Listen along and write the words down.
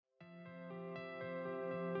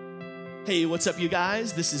Hey, what's up, you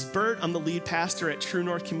guys? This is Bert. I'm the lead pastor at True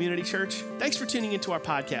North Community Church. Thanks for tuning into our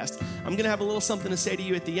podcast. I'm going to have a little something to say to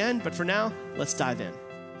you at the end, but for now, let's dive in.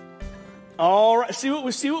 All right, see what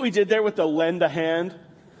we did there with the lend a hand?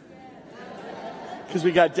 Because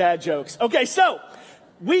we got dad jokes. Okay, so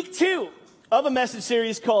week 2 of a message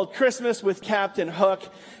series called Christmas with Captain Hook.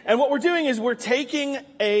 And what we're doing is we're taking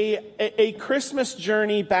a Christmas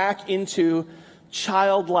journey back into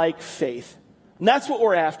childlike faith. And that's what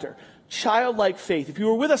we're after. Childlike faith. If you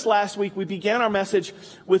were with us last week, we began our message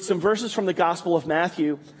with some verses from the Gospel of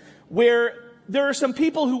Matthew, where there are some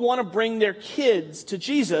people who want to bring their kids to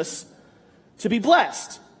Jesus to be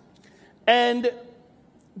blessed. And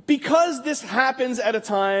because this happens at a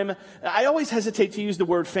time, I always hesitate to use the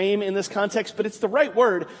word fame in this context, but it's the right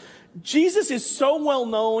word. Jesus is so well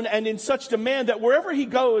known and in such demand that wherever he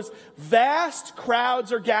goes, vast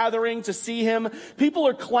crowds are gathering to see him. People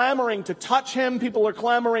are clamoring to touch him. People are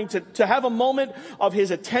clamoring to have a moment of his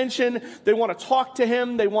attention. They want to talk to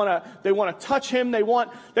him. They want to touch him.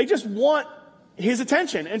 They just want his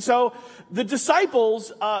attention. And so the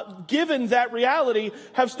disciples, given that reality,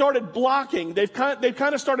 have started blocking. They've kind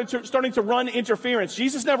of starting to run interference.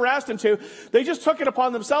 Jesus never asked them to. They just took it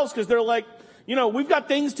upon themselves because they're like, you know, we've got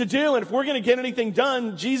things to do, and if we're going to get anything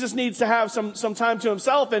done, Jesus needs to have some time to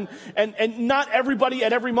himself, and not everybody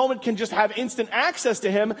at every moment can just have instant access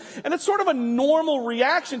to him. And it's sort of a normal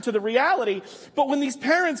reaction to the reality. But when these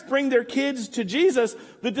parents bring their kids to Jesus,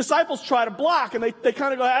 the disciples try to block, and they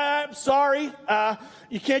kind of go, sorry,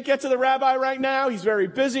 you can't get to the rabbi right now. He's very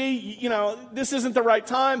busy. You know, this isn't the right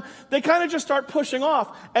time. They kind of just start pushing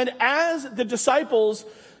off. And as the disciples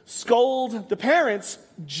scold the parents,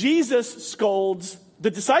 Jesus scolds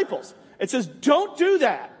the disciples. It says, don't do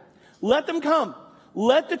that. Let them come.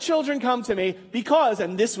 Let the children come to me because,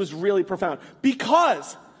 and this was really profound,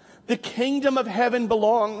 because the kingdom of heaven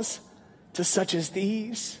belongs to such as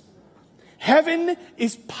these. Heaven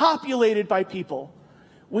is populated by people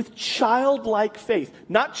with childlike faith,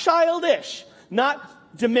 not childish,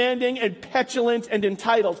 not demanding and petulant and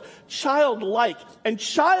entitled, childlike. And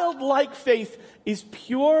childlike faith is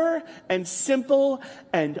pure and simple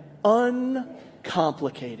and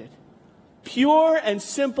uncomplicated. Pure and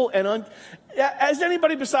simple and Has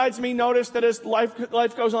anybody besides me noticed that as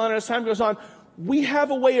life goes on and as time goes on, we have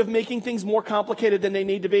a way of making things more complicated than they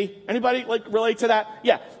need to be? Anybody relate to that?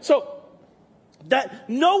 Yeah. So that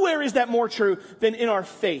nowhere is that more true than in our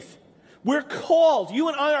faith. We're called, you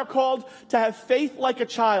and I are called to have faith like a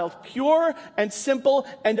child, pure and simple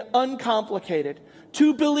and uncomplicated,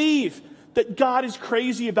 to believe that God is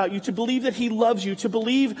crazy about you, to believe that he loves you, to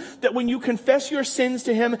believe that when you confess your sins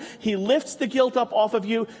to him, he lifts the guilt up off of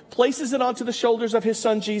you, places it onto the shoulders of his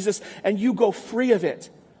son Jesus, and you go free of it.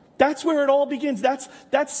 That's where it all begins. That's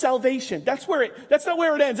salvation. That's not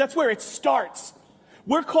where it ends. That's where it starts.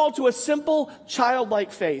 We're called to a simple,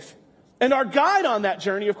 childlike faith. And our guide on that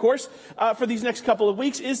journey, of course, for these next couple of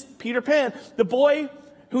weeks is Peter Pan, the boy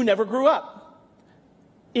who never grew up.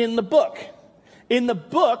 In the book,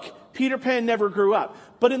 Peter Pan never grew up.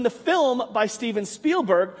 But in the film by Steven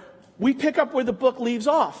Spielberg, we pick up where the book leaves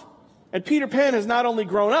off. And Peter Pan has not only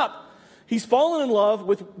grown up, he's fallen in love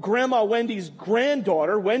with Grandma Wendy's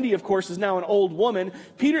granddaughter. Wendy, of course, is now an old woman.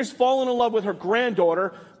 Peter's fallen in love with her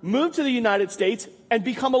granddaughter, moved to the United States, and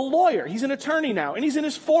become a lawyer. He's an attorney now, and he's in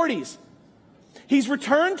his 40s. He's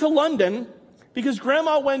returned to London because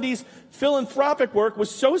Grandma Wendy's philanthropic work was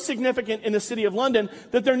so significant in the city of London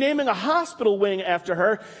that they're naming a hospital wing after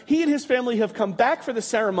her. He and his family have come back for the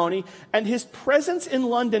ceremony, and his presence in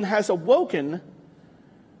London has awoken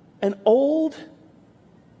an old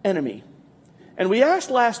enemy. And we asked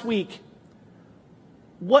last week,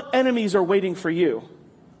 what enemies are waiting for you?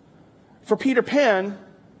 For Peter Pan,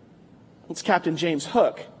 it's Captain James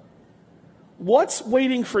Hook. What's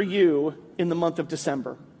waiting for you in the month of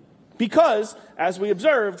December? Because, as we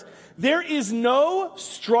observed, there is no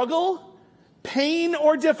struggle, pain,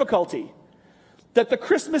 or difficulty that the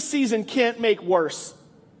Christmas season can't make worse.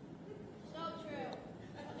 So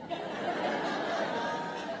true.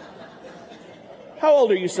 How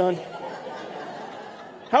old are you, son?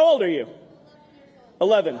 How old are you?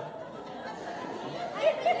 11.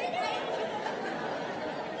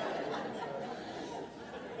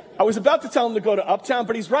 I was about to tell him to go to Uptown,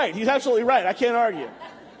 but he's right. He's absolutely right. I can't argue.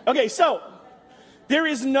 Okay, so there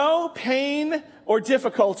is no pain or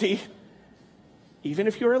difficulty, even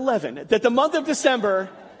if you're 11, that the month of December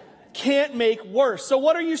can't make worse. So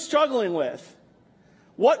what are you struggling with?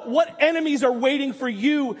 What enemies are waiting for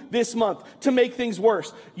you this month to make things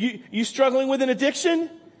worse? You struggling with an addiction?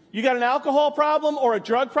 You got an alcohol problem or a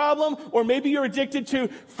drug problem, or maybe you're addicted to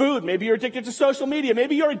food. Maybe you're addicted to social media.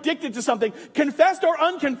 Maybe you're addicted to something. Confessed or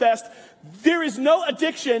unconfessed, there is no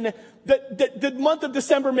addiction that the month of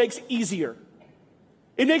December makes easier.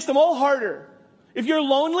 It makes them all harder. If you're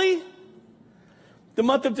lonely, the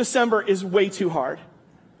month of December is way too hard.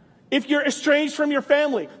 If you're estranged from your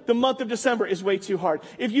family, the month of December is way too hard.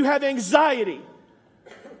 If you have anxiety,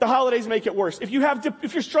 the holidays make it worse. If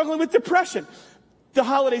you're struggling with depression, the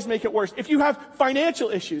holidays make it worse. If you have financial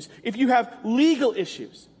issues, if you have legal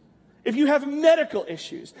issues, if you have medical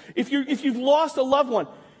issues, if you've lost a loved one,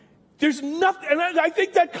 there's nothing, and I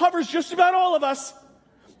think that covers just about all of us.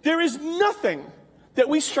 There is nothing that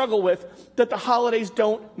we struggle with that the holidays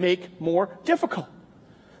don't make more difficult.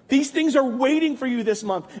 These things are waiting for you this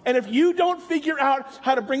month. And if you don't figure out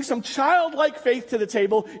how to bring some childlike faith to the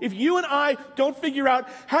table, if you and I don't figure out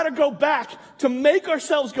how to go back, to make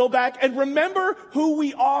ourselves go back and remember who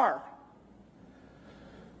we are,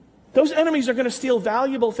 those enemies are going to steal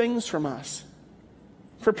valuable things from us.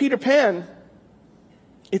 For Peter Pan,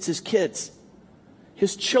 it's his kids.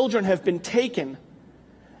 His children have been taken.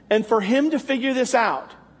 And for him to figure this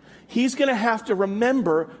out, he's going to have to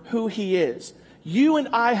remember who he is. You and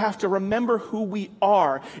I have to remember who we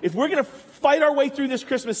are. If we're going to fight our way through this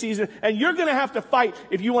Christmas season, and you're going to have to fight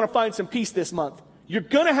if you want to find some peace this month. You're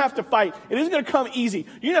going to have to fight. It isn't going to come easy.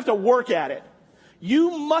 You're going to have to work at it.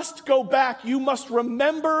 You must go back. You must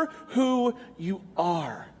remember who you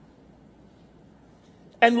are.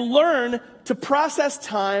 And learn to process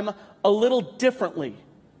time a little differently.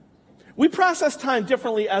 We process time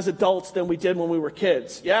differently as adults than we did when we were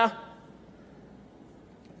kids, yeah?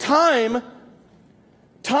 Time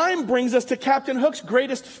brings us to Captain Hook's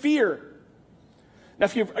greatest fear. Now,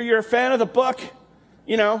 if you're a fan of the book,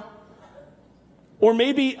 or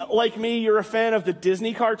maybe, like me, you're a fan of the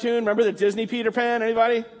Disney cartoon. Remember the Disney Peter Pan?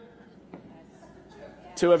 Anybody?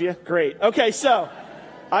 Two of you? Great. Okay, so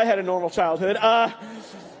I had a normal childhood.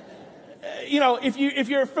 If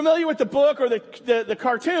you're familiar with the book or the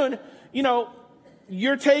cartoon,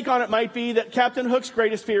 your take on it might be that Captain Hook's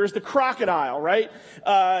greatest fear is the crocodile, right?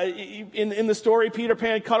 In the story, Peter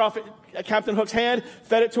Pan cut off Captain Hook's hand,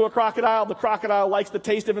 fed it to a crocodile. The crocodile likes the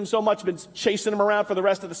taste of him so much, been chasing him around for the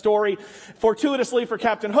rest of the story. Fortuitously for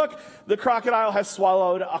Captain Hook, the crocodile has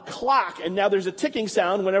swallowed a clock, and now there's a ticking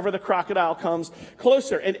sound whenever the crocodile comes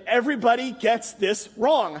closer. And everybody gets this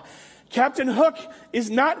wrong. Captain Hook is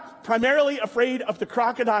not primarily afraid of the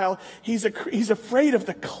crocodile. He's afraid of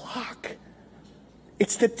the clock.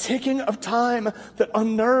 It's the ticking of time that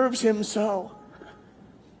unnerves him so.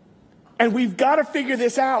 And we've got to figure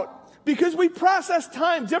this out because we process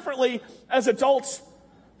time differently as adults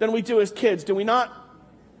than we do as kids, do we not?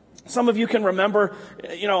 Some of you can remember,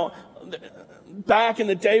 back in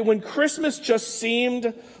the day when Christmas just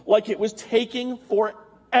seemed like it was taking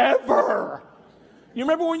forever. You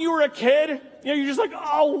remember when you were a kid? You're just like,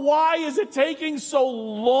 oh, why is it taking so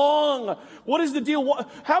long? What is the deal?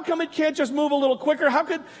 How come it can't just move a little quicker?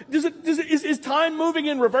 Is time moving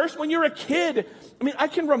in reverse? When you're a kid, I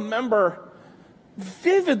can remember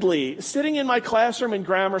vividly sitting in my classroom in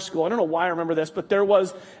grammar school. I don't know why I remember this, but there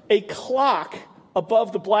was a clock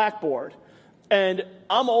above the blackboard. And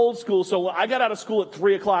I'm old school, so I got out of school at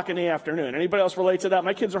 3 o'clock in the afternoon. Anybody else relate to that?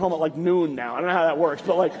 My kids are home at noon now. I don't know how that works,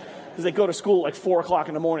 but because they go to school at 4 o'clock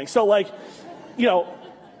in the morning. So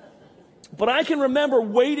but I can remember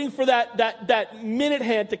waiting for that minute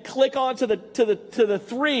hand to click on to the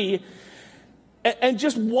 3 and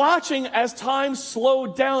just watching as time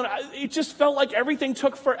slowed down. It just felt like everything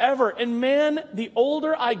took forever. And man, the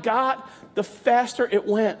older I got, the faster it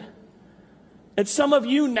went. And some of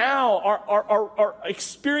you now are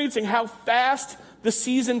experiencing how fast the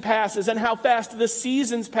season passes and how fast the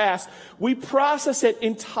seasons pass. We process it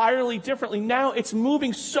entirely differently. Now it's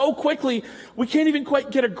moving so quickly, we can't even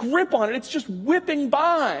quite get a grip on it. It's just whipping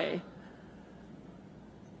by.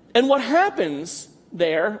 And what happens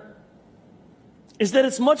there is that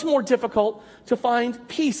it's much more difficult to find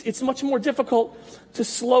peace. It's much more difficult to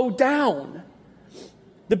slow down.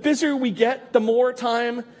 The busier we get, the more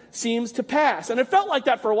time seems to pass. And it felt like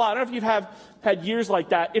that for a while. I don't know if you've had years like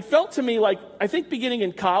that. It felt to me like, I think beginning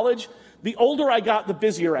in college, the older I got, the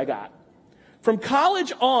busier I got. From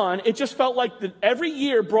college on, it just felt like that every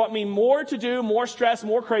year brought me more to do, more stress,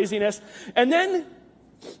 more craziness. And then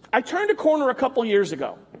I turned a corner a couple years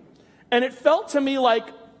ago. And it felt to me like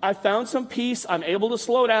I found some peace. I'm able to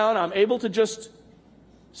slow down. I'm able to just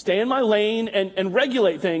stay in my lane and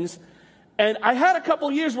regulate things. And I had a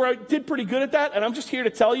couple years where I did pretty good at that, and I'm just here to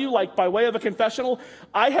tell you, by way of a confessional,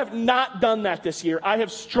 I have not done that this year. I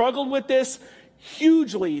have struggled with this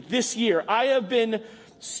hugely this year. I have been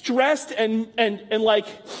stressed and like,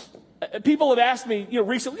 people have asked me,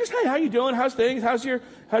 recently, just, hey, how you doing? How's things? How's your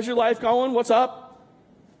life going? What's up?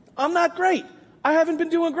 I'm not great. I haven't been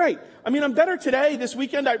doing great. I mean, I'm better today. This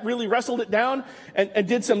weekend, I really wrestled it down and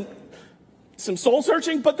did some soul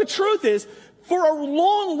searching. But the truth is, for a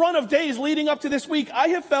long run of days leading up to this week, I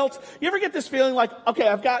have felt, you ever get this feeling like, okay,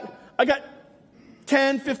 I got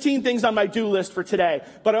 10, 15 things on my do list for today,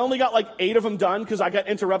 but I only got like 8 of them done because I got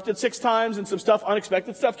interrupted 6 times and some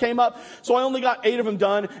unexpected stuff came up. So I only got 8 of them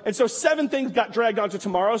done. And so 7 things got dragged onto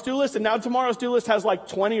tomorrow's do list. And now tomorrow's do list has like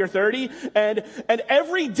 20 or 30. And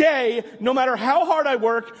every day, no matter how hard I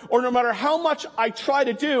work or no matter how much I try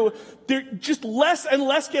to do, there just less and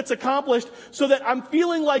less gets accomplished, so that I'm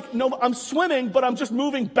feeling like, I'm swimming, but I'm just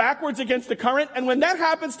moving backwards against the current. And when that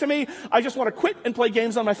happens to me, I just want to quit and play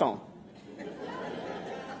games on my phone.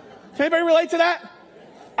 Can anybody relate to that?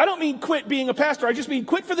 I don't mean quit being a pastor. I just mean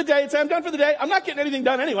quit for the day and say, I'm done for the day. I'm not getting anything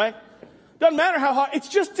done anyway. Doesn't matter how hard. It's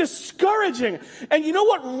just discouraging. And you know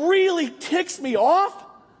what really ticks me off?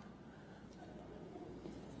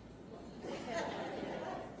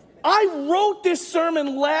 I wrote this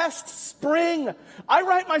sermon last spring. I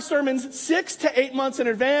write my sermons 6 to 8 months in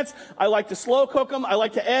advance. I like to slow cook them. I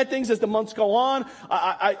like to add things as the months go on.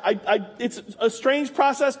 It's a strange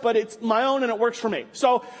process, but it's my own and it works for me.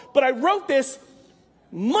 But I wrote this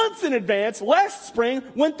months in advance last spring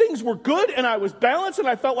when things were good and I was balanced and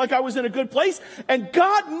I felt like I was in a good place. And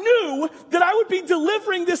God knew that I would be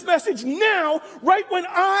delivering this message now, right when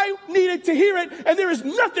I needed to hear it. And there is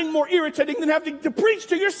nothing more irritating than having to preach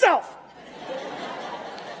to yourself.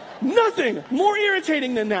 Nothing more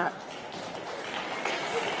irritating than that.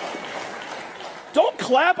 Don't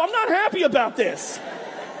clap. I'm not happy about this.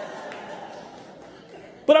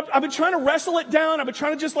 But I've been trying to wrestle it down. I've been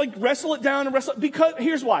trying to just wrestle it down and wrestle it. Because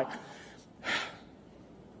here's why.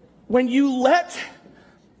 When you let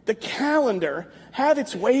the calendar have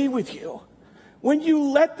its way with you, when you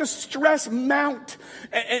let the stress mount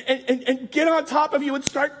and get on top of you and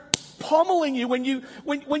start pummeling you, when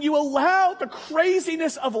you allow the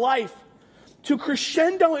craziness of life to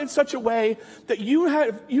crescendo in such a way that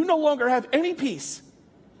you no longer have any peace,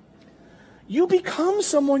 you become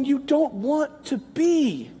someone you don't want to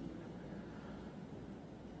be.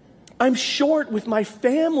 I'm short with my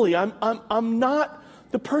family. I'm not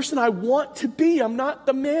the person I want to be. I'm not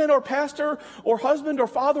the man or pastor or husband or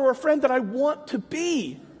father or friend that I want to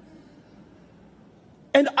be.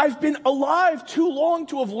 And I've been alive too long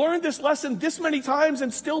to have learned this lesson this many times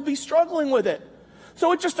and still be struggling with it.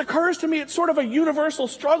 So it just occurs to me it's sort of a universal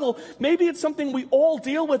struggle. Maybe it's something we all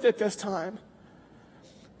deal with at this time.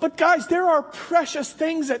 But guys, there are precious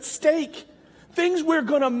things at stake. Things we're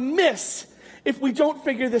going to miss if we don't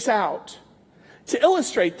figure this out. To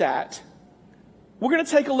illustrate that, we're going to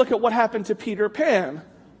take a look at what happened to Peter Pan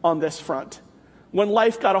on this front when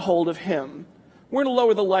life got a hold of him. We're going to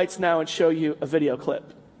lower the lights now and show you a video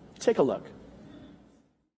clip. Take a look.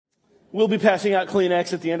 We'll be passing out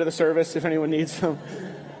Kleenex at the end of the service if anyone needs some.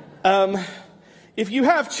 If you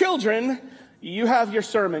have children, you have your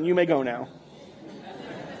sermon. You may go now.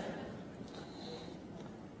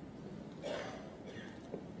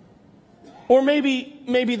 Or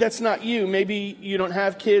maybe that's not you. Maybe you don't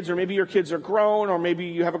have kids, or maybe your kids are grown, or maybe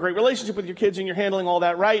you have a great relationship with your kids and you're handling all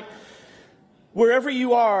that right. Wherever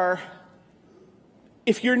you are,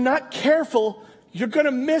 if you're not careful, you're going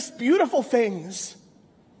to miss beautiful things.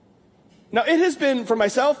 Now, it has been, for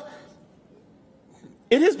myself,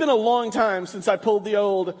 it has been a long time since I pulled the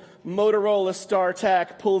old Motorola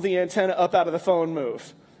StarTAC, pull the antenna up out of the phone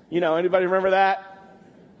move. Anybody remember that?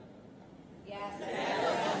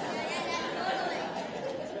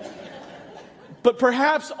 But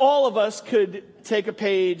perhaps all of us could take a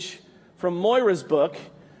page from Moira's book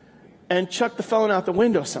and chuck the phone out the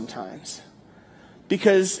window sometimes.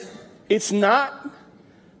 Because it's not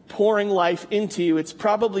pouring life into you, it's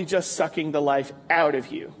probably just sucking the life out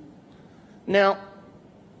of you. Now,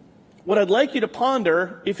 what I'd like you to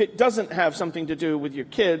ponder, if it doesn't have something to do with your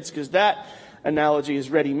kids, because that analogy is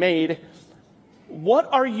ready-made,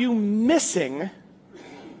 what are you missing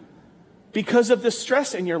because of the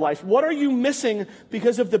stress in your life? What are you missing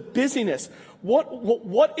because of the busyness?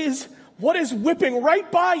 What is whipping right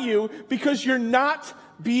by you because you're not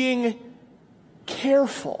being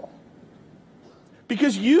careful?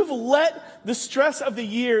 Because you've let the stress of the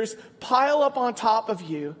years pile up on top of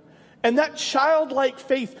you. And that childlike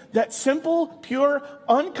faith, that simple, pure,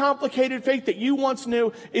 uncomplicated faith that you once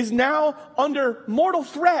knew is now under mortal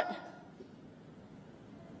threat.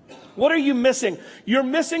 What are you missing? You're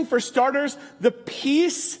missing, for starters, the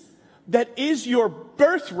peace that is your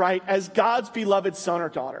birthright as God's beloved son or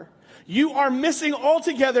daughter. You are missing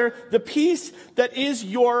altogether the piece that is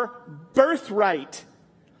your birthright.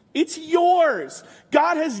 It's yours.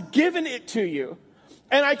 God has given it to you.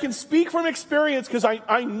 And I can speak from experience because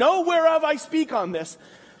I know whereof I speak on this.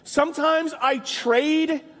 Sometimes I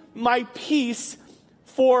trade my peace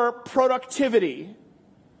for productivity.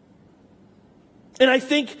 And I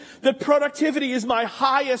think that productivity is my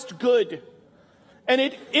highest good. And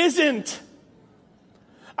it isn't.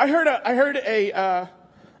 I heard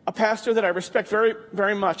a pastor that I respect very,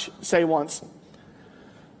 very much say once,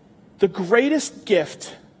 the greatest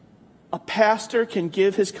gift a pastor can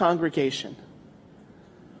give his congregation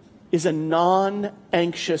is a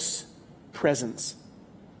non-anxious presence.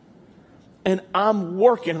 And I'm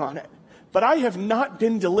working on it. But I have not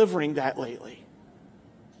been delivering that lately.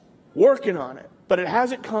 Working on it. But it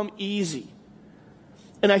hasn't come easy.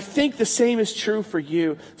 And I think the same is true for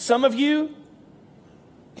you. Some of you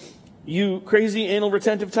crazy anal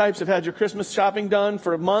retentive types have had your Christmas shopping done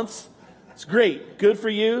for months. It's great. Good for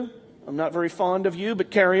you. I'm not very fond of you, but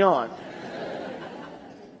carry on.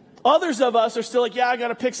 Others of us are still like, yeah, I got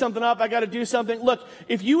to pick something up. I got to do something. Look,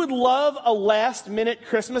 if you would love a last-minute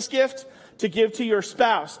Christmas gift to give to your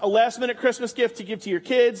spouse, a last-minute Christmas gift to give to your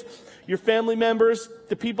kids, your family members,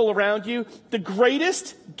 the people around you, the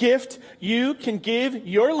greatest gift you can give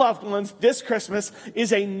your loved ones this Christmas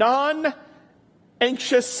is a non-anxious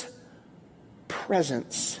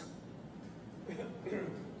presence.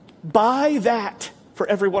 Buy that for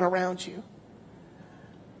everyone around you.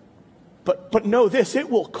 But know this, it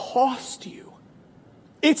will cost you.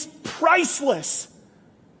 It's priceless.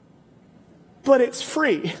 But it's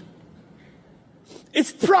free.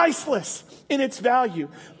 It's priceless in its value,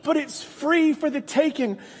 but it's free for the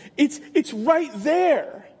taking. It's right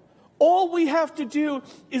there. All we have to do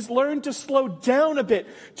is learn to slow down a bit,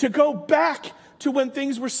 to go back to when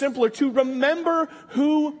things were simpler, to remember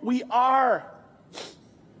who we are.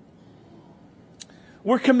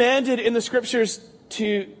 We're commanded in the scriptures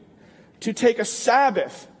to take a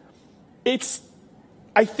Sabbath.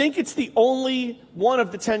 I think it's the only one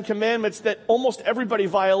of the 10 commandments that almost everybody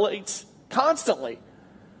violates constantly.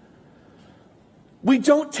 We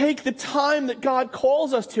don't take the time that God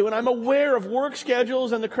calls us to, and I'm aware of work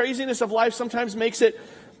schedules and the craziness of life sometimes makes it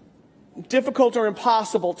difficult or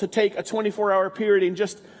impossible to take a 24-hour period and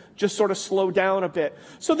just sort of slow down a bit.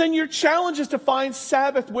 So then your challenge is to find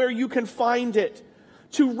Sabbath where you can find it,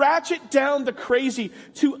 to ratchet down the crazy,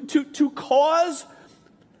 to cause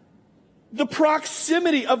the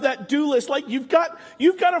proximity of that do list. Like you've got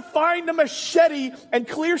to find a machete and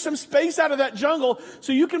clear some space out of that jungle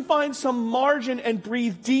so you can find some margin and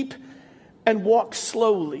breathe deep and walk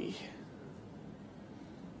slowly.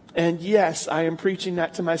 And yes, I am preaching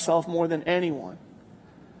that to myself more than anyone.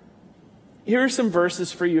 Here are some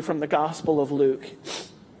verses for you from the Gospel of Luke.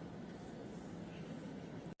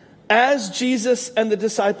 As Jesus and the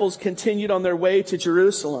disciples continued on their way to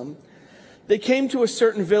Jerusalem, they came to a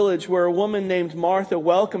certain village where a woman named Martha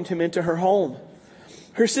welcomed him into her home.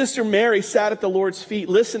 Her sister Mary sat at the Lord's feet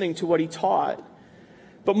listening to what he taught.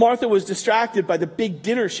 But Martha was distracted by the big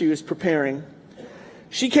dinner she was preparing.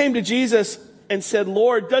 She came to Jesus and said,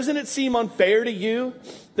 "Lord, doesn't it seem unfair to you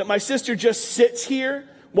that my sister just sits here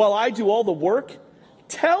while I do all the work?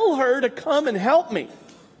 Tell her to come and help me."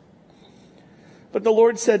 But the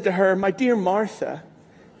Lord said to her, "My dear Martha,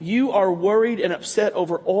 you are worried and upset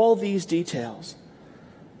over all these details.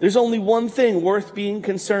 There's only one thing worth being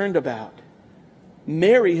concerned about.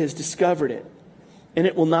 Mary has discovered it, and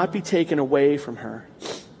it will not be taken away from her."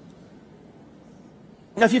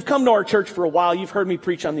 Now, if you've come to our church for a while, you've heard me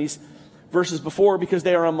preach on these verses before because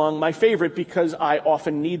they are among my favorite because I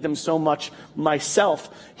often need them so much myself.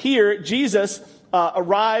 Here, Jesus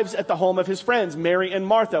arrives at the home of his friends, Mary and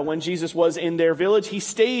Martha. When Jesus was in their village, he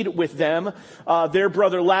stayed with them. Their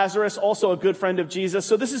brother Lazarus, also a good friend of Jesus.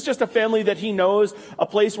 So this is just a family that he knows, a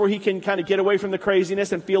place where he can kind of get away from the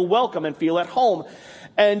craziness and feel welcome and feel at home.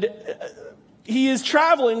 And he is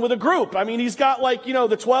traveling with a group. I mean, he's got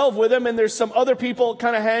the 12 with him, and there's some other people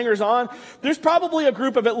kind of hangers on. There's probably a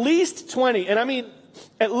group of at least 20, and I mean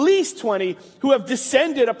at least 20, who have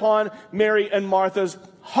descended upon Mary and Martha's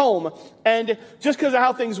home. And just because of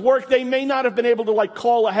how things work, they may not have been able to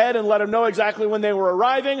call ahead and let them know exactly when they were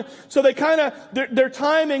arriving. So they their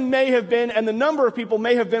timing may have been, and the number of people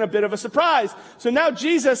may have been a bit of a surprise. So now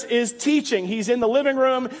Jesus is teaching. He's in the living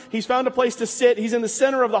room. He's found a place to sit. He's in the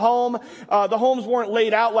center of the home. The homes weren't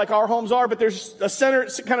laid out like our homes are, but there's a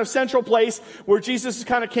central place where Jesus is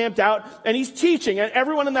kind of camped out, and he's teaching, and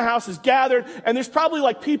everyone in the house is gathered, and there's probably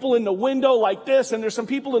people in the window like this, and there's some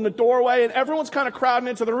people in the doorway, and everyone's kind of crowding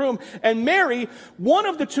into the room. And Mary, one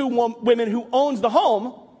of the two women who owns the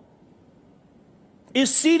home,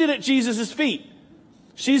 is seated at Jesus' feet.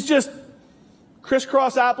 She's just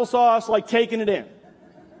crisscross applesauce, like taking it in.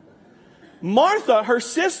 Martha, her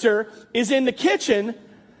sister, is in the kitchen,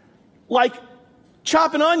 like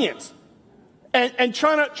chopping onions and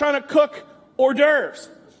trying to cook hors d'oeuvres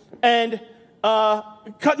and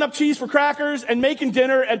cutting up cheese for crackers and making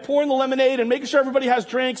dinner and pouring the lemonade and making sure everybody has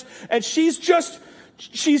drinks. And she's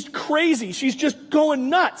crazy. She's just going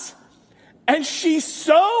nuts. And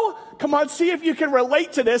come on, see if you can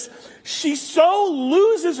relate to this. She so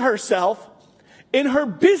loses herself in her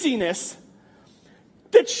busyness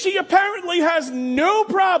that she apparently has no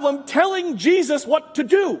problem telling Jesus what to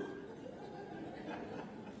do.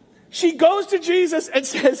 She goes to Jesus and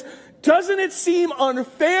says, "Doesn't it seem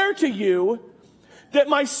unfair to you that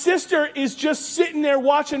my sister is just sitting there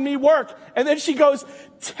watching me work?" And then she goes,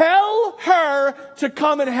 "Tell her to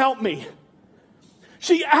come and help me."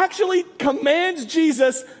 She actually commands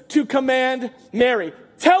Jesus to command Mary.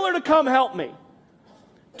 Tell her to come help me.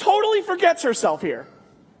 Totally forgets herself here.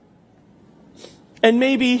 And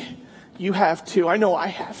maybe you have too. I know I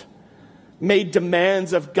have. Made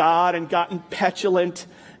demands of God and gotten petulant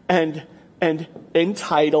and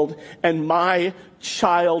entitled, and my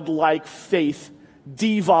childlike faith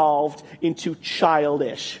devolved into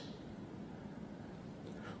childish.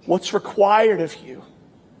 What's required of you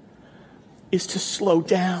is to slow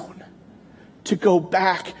down, to go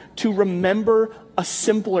back, to remember a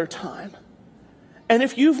simpler time. And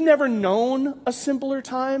if you've never known a simpler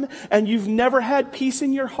time and you've never had peace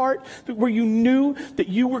in your heart where you knew that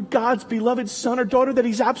you were God's beloved son or daughter, that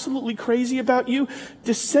he's absolutely crazy about you,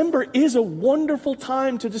 December is a wonderful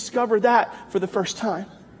time to discover that for the first time.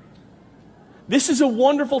 This is a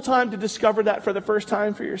wonderful time to discover that for the first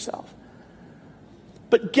time for yourself.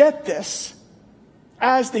 But get this,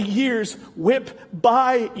 as the years whip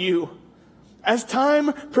by you, as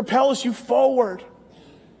time propels you forward,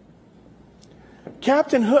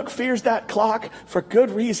 Captain Hook fears that clock for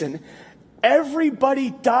good reason.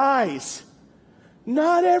 Everybody dies.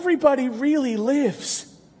 Not everybody really lives.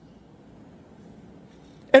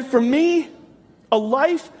 And for me, a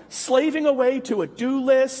life slaving away to a do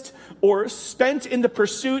list or spent in the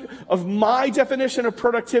pursuit of my definition of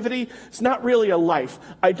productivity is not really a life.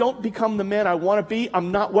 I don't become the man I want to be.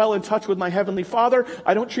 I'm not well in touch with my Heavenly Father.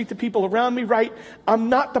 I don't treat the people around me right. I'm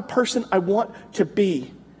not the person I want to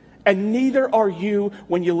be. And neither are you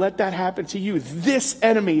when you let that happen to you. This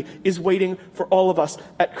enemy is waiting for all of us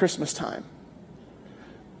at Christmas time.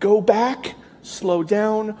 Go back, slow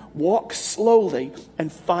down, walk slowly,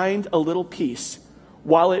 and find a little peace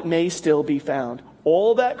while it may still be found.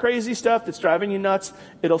 All that crazy stuff that's driving you nuts,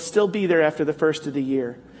 it'll still be there after the first of the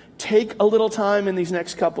year. Take a little time in these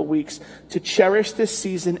next couple weeks to cherish this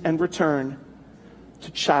season and return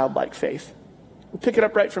to childlike faith. We'll pick it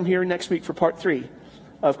up right from here next week for part 3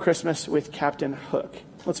 of Christmas with Captain Hook.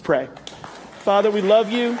 Let's pray. Father, we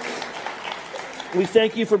love you. We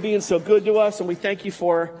thank you for being so good to us, and we thank you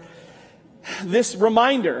for this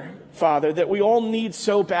reminder, Father, that we all need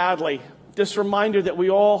so badly. This reminder that we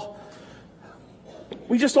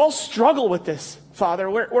just all struggle with this, Father.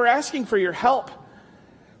 We're asking for your help.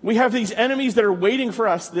 We have these enemies that are waiting for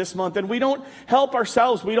us this month, and we don't help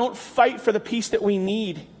ourselves. We don't fight for the peace that we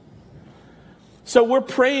need. So we're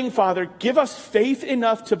praying, Father, give us faith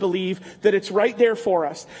enough to believe that it's right there for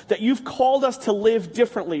us, that you've called us to live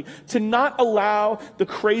differently, to not allow the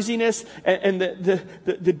craziness and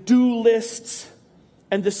the do lists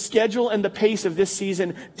and the schedule and the pace of this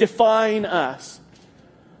season define us.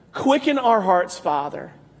 Quicken our hearts,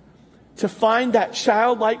 Father, to find that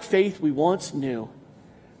childlike faith we once knew,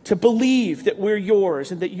 to believe that we're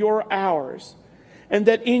yours and that you're ours, and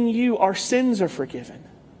that in you our sins are forgiven.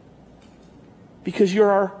 Because you're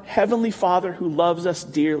our Heavenly Father who loves us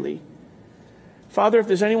dearly. Father, if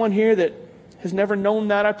there's anyone here that has never known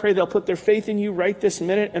that, I pray they'll put their faith in you right this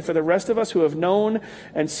minute. And for the rest of us who have known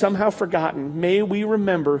and somehow forgotten, may we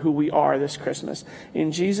remember who we are this Christmas.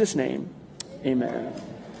 In Jesus' name, amen.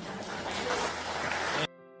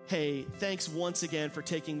 Hey, thanks once again for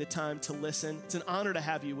taking the time to listen. It's an honor to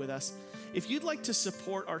have you with us. If you'd like to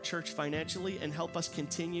support our church financially and help us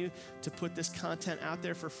continue to put this content out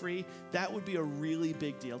there for free, that would be a really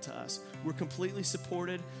big deal to us. We're completely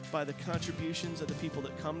supported by the contributions of the people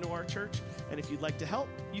that come to our church. And if you'd like to help,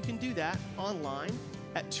 you can do that online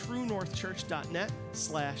at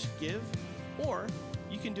truenorthchurch.net/give, or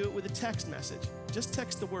you can do it with a text message. Just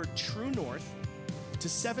text the word True North to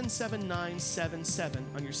 77977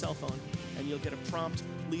 on your cell phone, and you'll get a prompt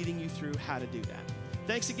leading you through how to do that.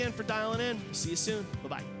 Thanks again for dialing in. See you soon.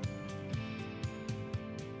 Bye-bye.